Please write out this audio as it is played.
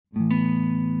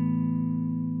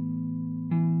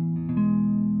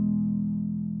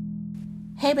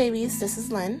Hey babies, this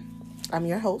is Lynn. I'm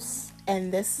your host,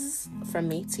 and this is from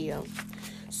me to you.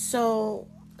 So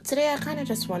today I kind of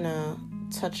just want to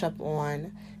touch up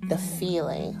on the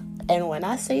feeling. And when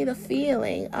I say the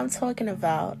feeling, I'm talking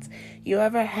about you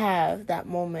ever have that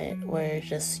moment where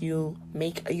just you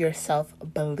make yourself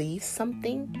believe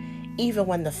something, even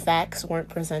when the facts weren't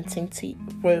presented to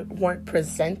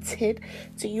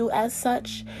you as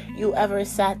such. You ever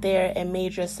sat there and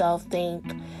made yourself think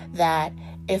that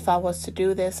if I was to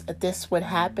do this, this would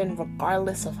happen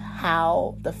regardless of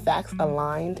how the facts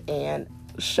aligned and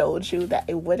showed you that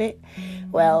it wouldn't?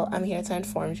 Well, I'm here to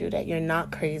inform you that you're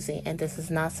not crazy, and this is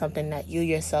not something that you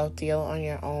yourself deal on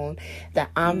your own,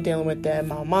 that I'm dealing with it,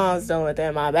 my mom's dealing with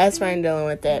it, my best friend dealing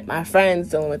with it, my friends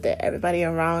dealing with it, everybody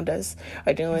around us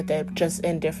are dealing with it just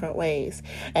in different ways.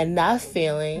 And that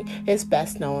feeling is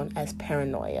best known as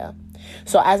paranoia.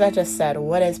 So as I just said,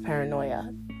 what is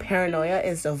paranoia? Paranoia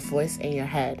is the voice in your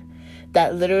head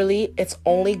that literally its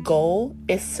only goal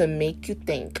is to make you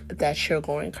think that you're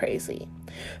going crazy.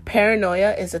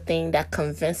 Paranoia is a thing that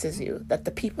convinces you that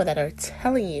the people that are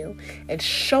telling you and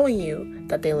showing you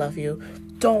that they love you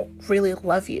don't really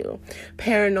love you.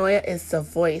 Paranoia is the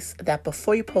voice that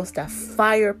before you post that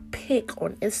fire pic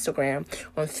on Instagram,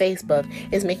 on Facebook,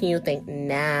 is making you think,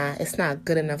 nah, it's not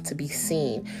good enough to be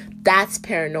seen. That's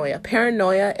paranoia.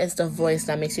 Paranoia is the voice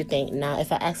that makes you think, nah,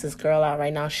 if I ask this girl out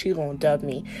right now, she gonna dub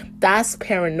me. That's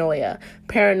paranoia.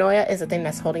 Paranoia is the thing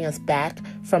that's holding us back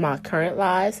from our current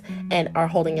lives and are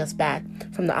holding us back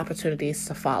from the opportunities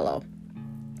to follow.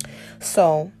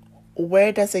 So,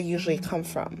 where does it usually come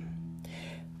from?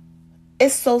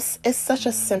 It's such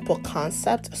a simple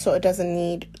concept, so it doesn't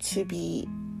need to be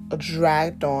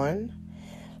dragged on.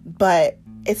 But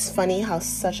it's funny how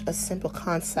such a simple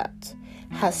concept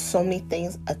has so many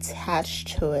things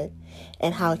attached to it,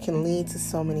 and how it can lead to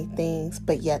so many things,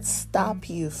 but yet stop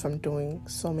you from doing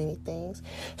so many things.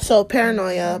 So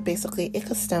paranoia, basically, it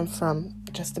could stem from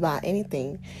just about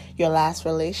anything. Your last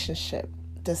relationship.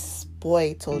 This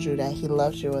boy told you that he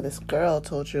loves you, or this girl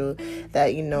told you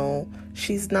that,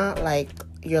 she's not like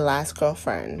your last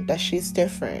girlfriend, that she's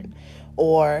different.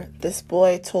 Or this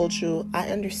boy told you, I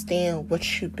understand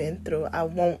what you've been through. I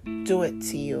won't do it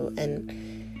to you.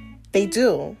 And they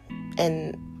do.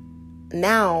 And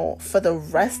now, for the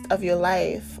rest of your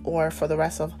life, or for the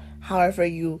rest of however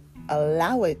you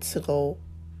allow it to go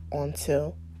on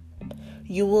to,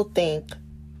 you will think,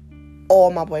 all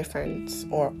my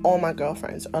boyfriends or all my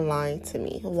girlfriends are lying to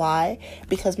me. Why?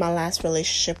 Because my last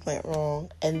relationship went wrong,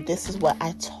 and this is what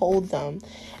I told them,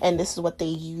 and this is what they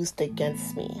used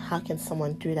against me. How can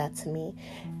someone do that to me?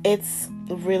 It's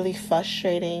really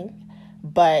frustrating,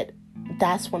 but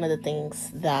that's one of the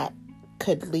things that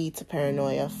could lead to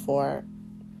paranoia for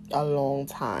a long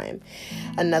time.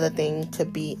 Another thing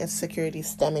could be insecurity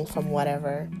stemming from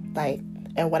whatever,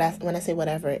 when I say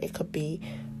whatever, it could be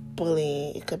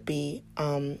bullying, it could be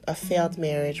a failed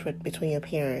marriage between your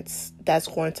parents. That's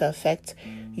going to affect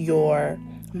your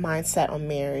mindset on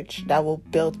marriage. That will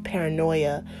build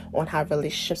paranoia on how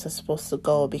relationships are supposed to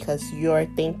go, because you're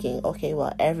thinking, okay,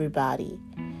 well,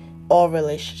 all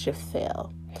relationships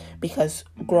fail. Because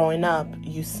growing up,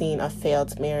 you've seen a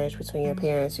failed marriage between your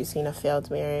parents. You've seen a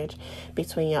failed marriage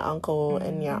between your uncle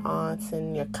and your aunts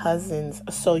and your cousins.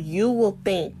 So you will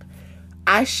think,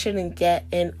 I shouldn't get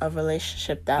in a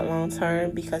relationship that long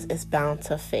term because it's bound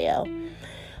to fail.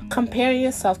 Comparing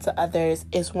yourself to others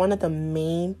is one of the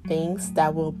main things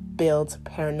that will build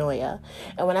paranoia.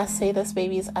 And when I say this,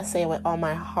 babies, I say it with all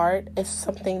my heart. It's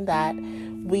something that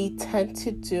we tend to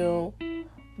do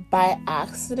by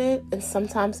accident and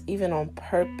sometimes even on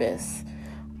purpose.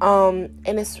 And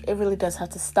it really does have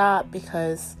to stop,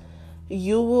 because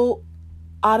you will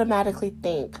automatically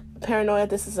think, paranoia,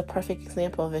 this is a perfect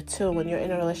example of it too. When you're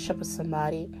in a relationship with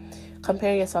somebody,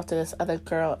 comparing yourself to this other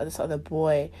girl or this other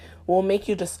boy will make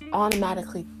you just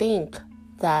automatically think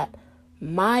that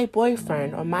my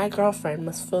boyfriend or my girlfriend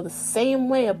must feel the same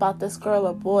way about this girl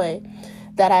or boy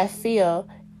that I feel,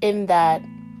 in that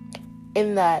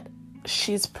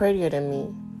she's prettier than me,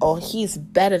 or he's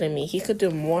better than me, he could do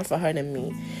more for her than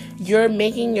me. You're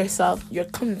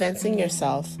convincing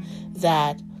yourself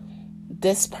that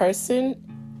this person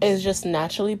is just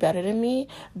naturally better than me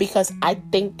because I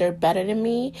think they're better than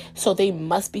me, so they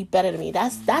must be better than me.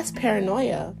 That's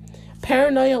paranoia.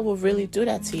 Paranoia will really do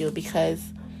that to you, because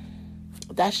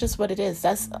that's just what it is.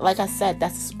 That's, like I said,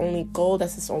 that's its only goal,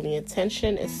 that's its only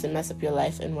intention, is to mess up your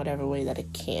life in whatever way that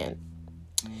it can.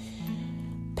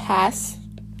 Past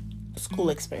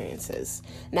school experiences.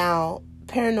 Now,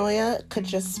 paranoia could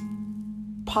just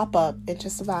pop up in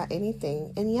just about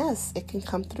anything. And yes, it can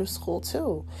come through school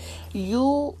too.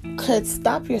 You could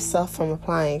stop yourself from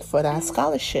applying for that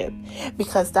scholarship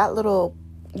because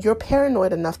you're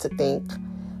paranoid enough to think,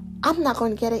 I'm not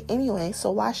going to get it anyway, so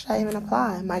why should I even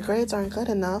apply? My grades aren't good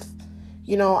enough.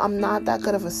 I'm not that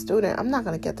good of a student. I'm not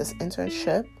going to get this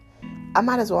internship. I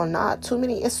might as well not.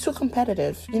 It's too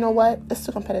competitive. You know what? It's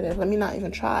too competitive. Let me not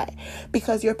even try.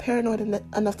 Because you're paranoid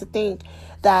enough to think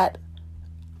that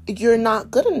you're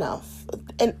not good enough.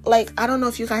 And I don't know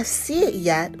if you guys see it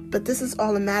yet, but this is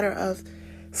all a matter of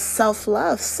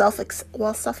self-love.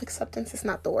 Self-acceptance is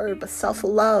not the word, but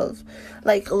self-love.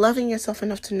 Loving yourself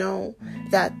enough to know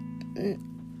that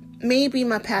maybe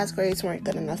my past grades weren't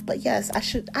good enough, but yes, I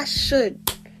should,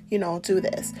 do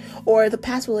this. Or the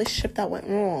past relationship that went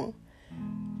wrong.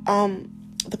 I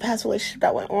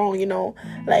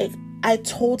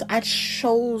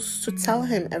chose to tell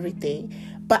him everything,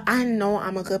 but I know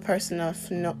I'm a good person enough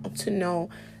to know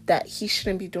that he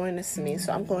shouldn't be doing this to me,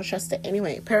 so I'm going to trust it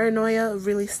anyway. Paranoia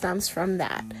really stems from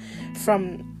that,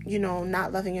 from,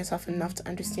 not loving yourself enough to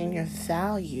understand your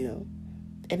value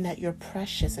and that you're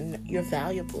precious and you're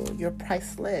valuable, you're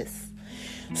priceless.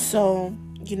 So,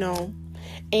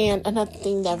 and another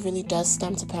thing that really does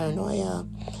stem to paranoia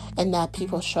and that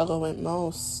people struggle with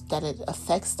most, that it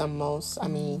affects them most,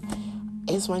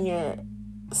 is when you're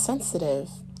sensitive.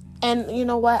 And you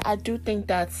know what? I do think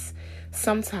that's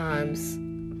sometimes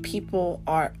people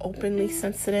are openly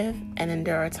sensitive, and then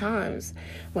there are times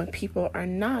when people are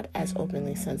not as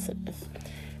openly sensitive.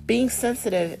 Being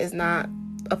sensitive is not,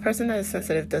 a person that is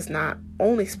sensitive does not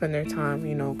only spend their time,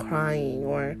 crying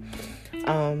or,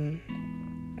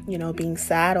 being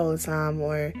sad all the time,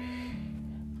 or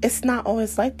it's not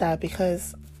always like that,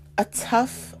 because a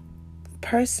tough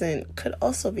person could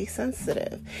also be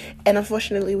sensitive. And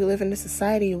unfortunately, we live in a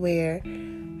society where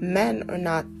men are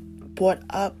not brought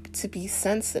up to be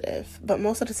sensitive, but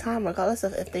most of the time, regardless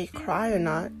of if they cry or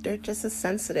not, they're just as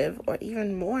sensitive, or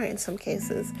even more in some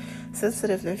cases,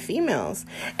 sensitive than females.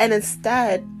 And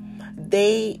instead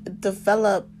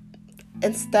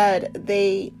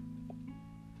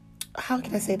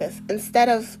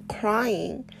of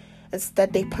crying,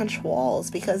 instead they punch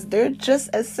walls, because they're just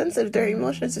as sensitive. Their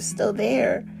emotions are still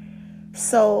there.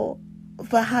 So,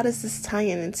 but how does this tie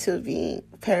into being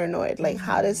paranoid?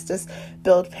 How does this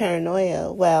build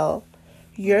paranoia? Well,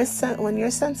 when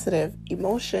you're sensitive,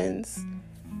 emotions,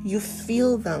 you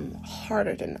feel them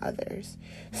harder than others.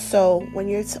 So when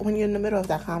you're in the middle of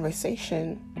that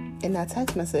conversation in that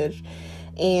text message,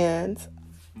 and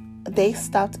they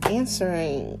stopped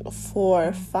answering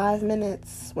for 5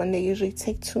 minutes when they usually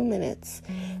take 2 minutes,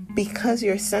 because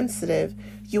you're sensitive,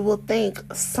 you will think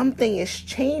something is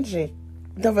changing.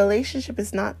 The relationship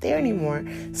is not there anymore.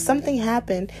 Something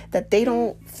happened that they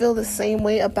don't feel the same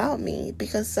way about me,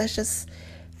 because that's just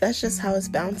how it's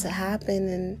bound to happen.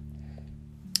 And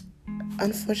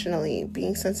unfortunately,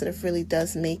 being sensitive really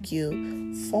does make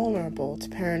you vulnerable to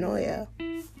paranoia.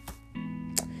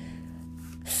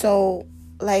 So,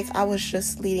 I was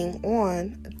just leading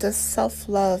on, does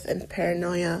self-love and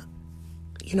paranoia,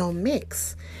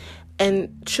 mix?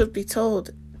 And truth be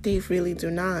told, they really do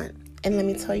not. And let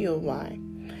me tell you why.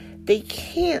 They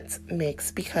can't mix,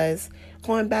 because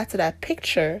going back to that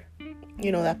picture,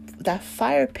 that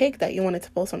fire pic that you wanted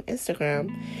to post on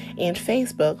Instagram and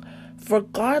Facebook,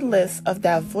 regardless of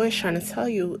that voice trying to tell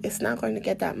you it's not going to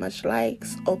get that much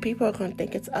likes, or people are going to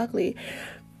think it's ugly,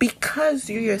 because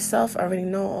you yourself already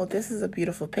know, this is a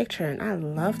beautiful picture and I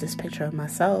love this picture of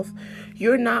myself,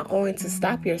 you're not going to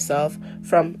stop yourself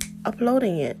from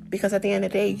uploading it, because at the end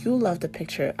of the day, you love the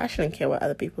picture. I shouldn't care what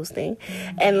other people think.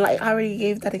 And I already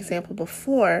gave that example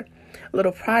before, a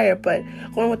little prior, but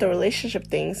going with the relationship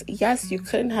things, yes, you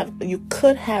could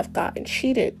have gotten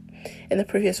cheated in the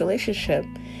previous relationship.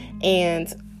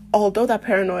 And although that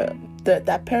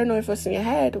paranoid voice in your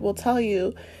head will tell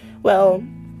you, well,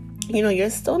 you're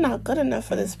still not good enough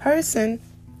for this person,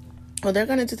 or they're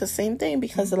going to do the same thing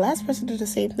because the last person did the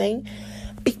same thing,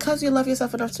 because you love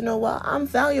yourself enough to know, well, I'm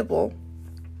valuable.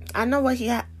 I know what he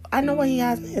has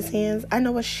in his hands. I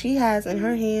know what she has in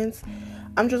her hands.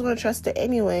 I'm just going to trust it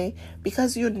anyway,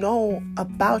 because you know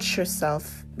about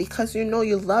yourself, because you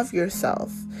love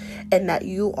yourself, and that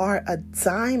you are a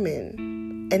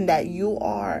diamond, and that you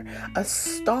are a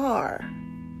star.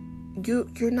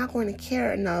 You're not going to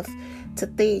care enough to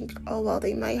think, oh, well,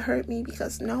 they might hurt me,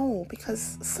 because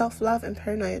self-love and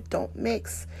paranoia don't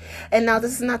mix. And now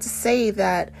this is not to say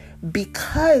that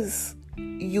because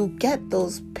you get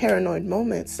those paranoid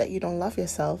moments that you don't love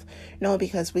yourself. No,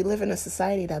 because we live in a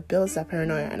society that builds that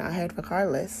paranoia in our head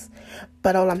regardless.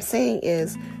 But all I'm saying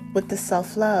is, with the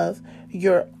self-love,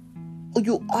 you're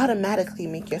you automatically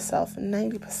make yourself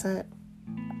 90%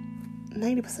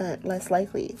 less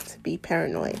likely to be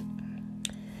paranoid.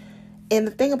 And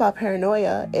the thing about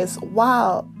paranoia is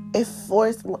while it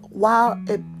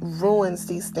ruins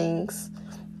these things,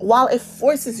 while it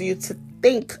forces you to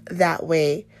think that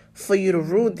way for you to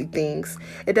ruin the things,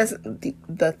 it doesn't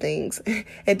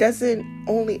it doesn't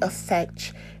only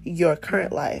affect your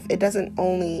current life. It does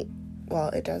only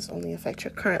affect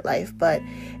your current life, but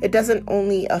it doesn't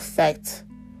only affect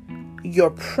your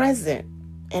present.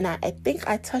 And I think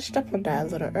I touched up on that a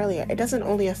little earlier. It doesn't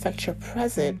only affect your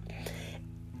present.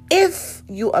 If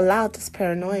you allow this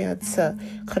paranoia to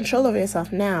control over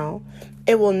yourself now,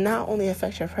 it will not only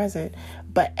affect your present,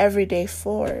 but every day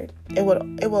forward. It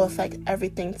will affect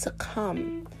everything to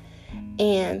come.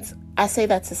 And I say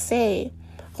that to say,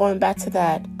 going back to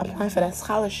that, applying for that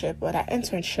scholarship or that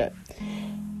internship,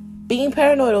 being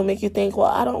paranoid will make you think, well,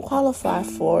 I don't qualify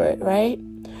for it, right?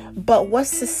 But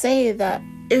what's to say that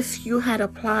if you had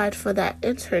applied for that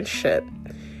internship,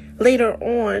 later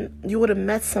on, you would have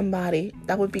met somebody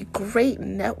that would be great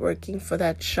networking for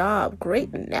that job,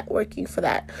 great networking for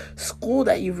that school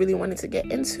that you really wanted to get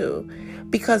into.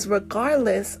 Because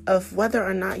regardless of whether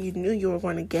or not you knew you were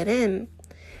going to get in,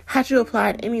 had you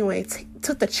applied anyway,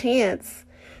 took the chance,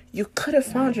 you could have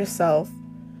found yourself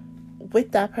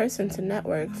with that person to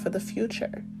network for the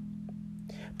future.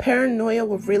 Paranoia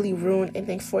will really ruin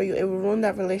anything for you. It will ruin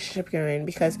that relationship you're in,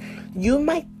 because you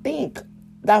might think,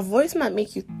 that voice might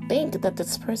make you think that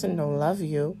this person don't love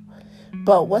you.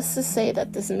 But what's to say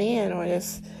that this man or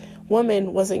this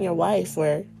woman wasn't your wife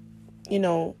or,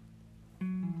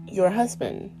 your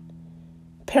husband?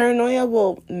 Paranoia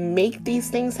will make these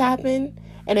things happen,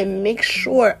 and it makes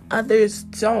sure others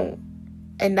don't.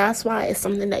 And that's why it's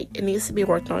something that it needs to be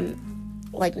worked on,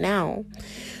 like now.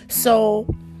 So,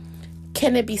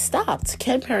 can it be stopped?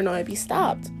 Can paranoia be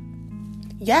stopped?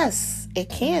 Yes, it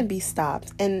can be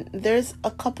stopped. And there's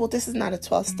a couple, this is not a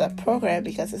 12-step program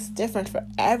because it's different for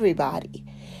everybody.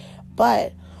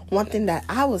 But one thing that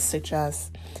I would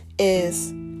suggest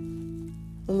is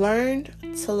learn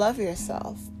to love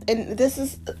yourself. And this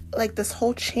is like this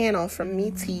whole channel from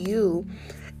me to you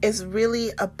is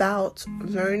really about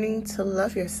learning to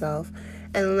love yourself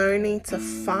and learning to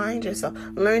find yourself,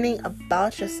 learning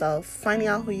about yourself, finding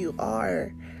out who you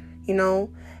are,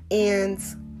 and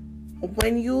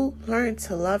when you learn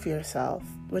to love yourself,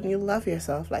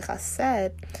 like I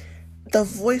said, the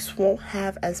voice won't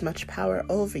have as much power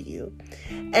over you.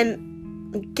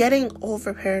 And getting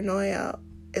over paranoia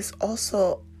is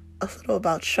also a little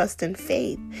about trust and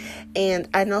faith. And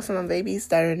I know from my babies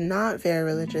that are not very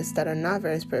religious, that are not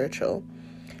very spiritual,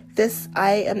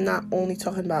 I am not only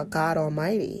talking about God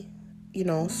Almighty,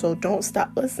 so don't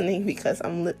stop listening because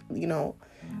I'm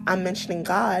mentioning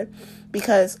God.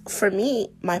 Because for me,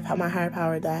 my higher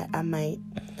power that I might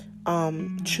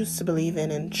choose to believe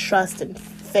in and trust and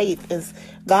faith is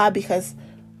God, because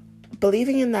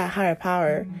believing in that higher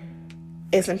power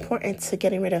is important to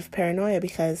getting rid of paranoia,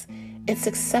 because it's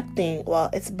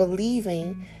it's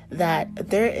believing that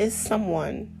there is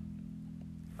someone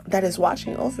that is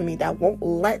watching over me, that won't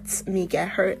let me get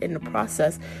hurt in the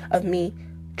process of me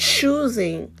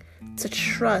choosing to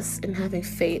trust and having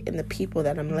faith in the people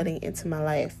that I'm letting into my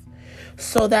life.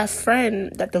 So that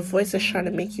friend that the voice is trying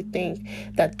to make you think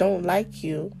that don't like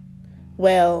you,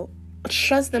 well,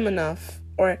 trust them enough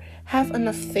or have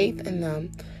enough faith in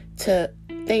them to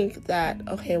think that,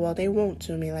 okay, well, they won't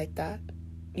do me like that,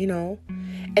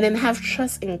 and then have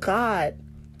trust in God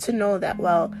to know that,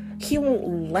 well, He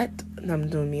won't let them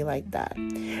do me like that.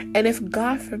 And if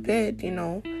God forbid,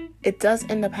 it does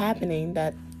end up happening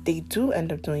that they do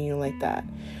end up doing you like that,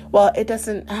 well, it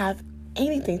doesn't have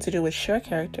anything to do with your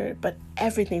character, but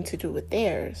everything to do with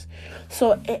theirs.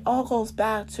 So it all goes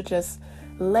back to just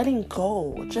letting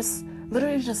go, just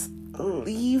literally just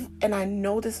leave. And I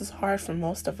know this is hard for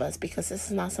most of us because this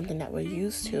is not something that we're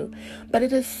used to, but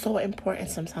it is so important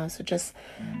sometimes to just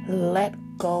let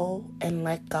go and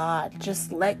let God.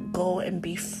 Just let go and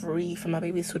be free from my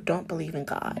babies who don't believe in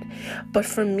God. But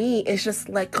for me, it's just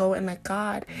let go and let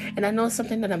God. And I know it's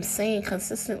something that I'm saying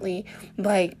consistently,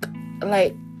 like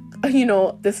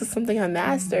this is something I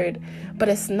mastered, but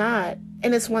it's not.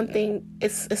 And it's one thing,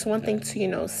 it's one thing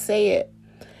to, say it.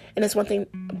 And it's one thing,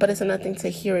 but it's another thing to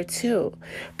hear it too.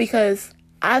 Because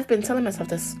I've been telling myself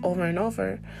this over and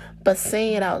over, but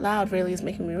saying it out loud really is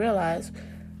making me realize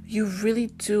you really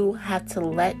do have to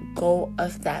let go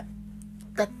of that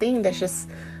thing that's just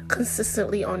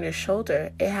consistently on your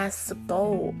shoulder. It has to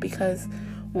go, because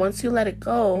once you let it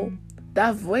go,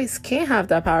 that voice can't have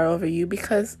that power over you,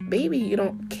 because, baby, you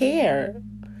don't care.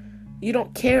 You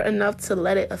don't care enough to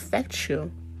let it affect you.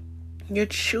 You're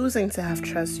choosing to have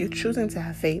trust. You're choosing to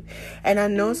have faith. And I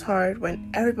know it's hard when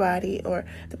everybody or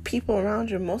the people around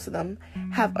you, most of them,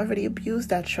 have already abused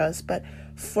that trust. But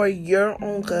for your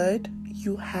own good,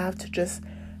 you have to just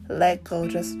let go.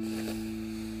 Just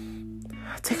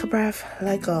take a breath.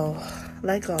 Let go.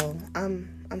 Let go.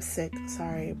 I'm sick.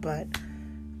 Sorry. But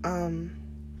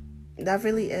that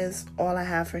really is all I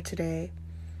have for today.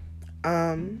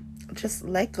 Just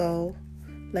let go.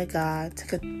 Let God.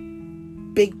 Take a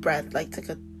big breath. Take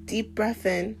a deep breath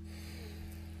in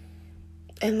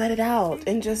and let it out.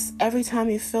 And just every time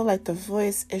you feel like the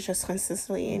voice is just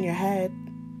consistently in your head,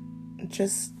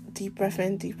 just deep breath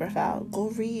in, deep breath out. Go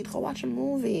read. Go watch a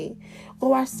movie. Go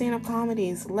watch stand-up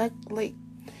comedies.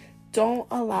 Don't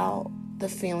allow the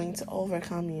feeling to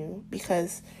overcome you,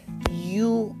 because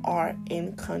you are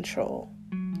in control.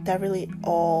 That's really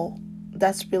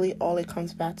all it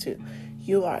comes back to.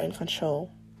 You are in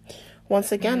control.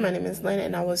 Once again, my name is Lynn,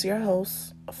 and I was your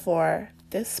host for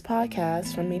this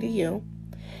podcast, From Me to You.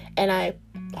 And I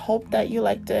hope that you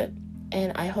liked it,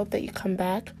 and I hope that you come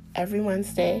back every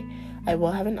Wednesday. I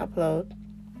will have an upload.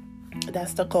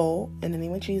 That's the goal, in the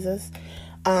name of Jesus.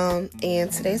 And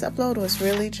today's upload was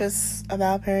really just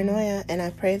about paranoia, and I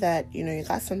pray that, you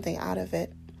got something out of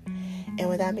it. And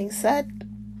with that being said,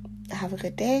 have a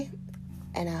good day,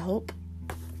 and I hope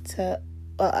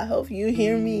you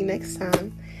hear me next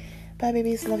time. Bye,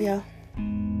 babies. Love y'all.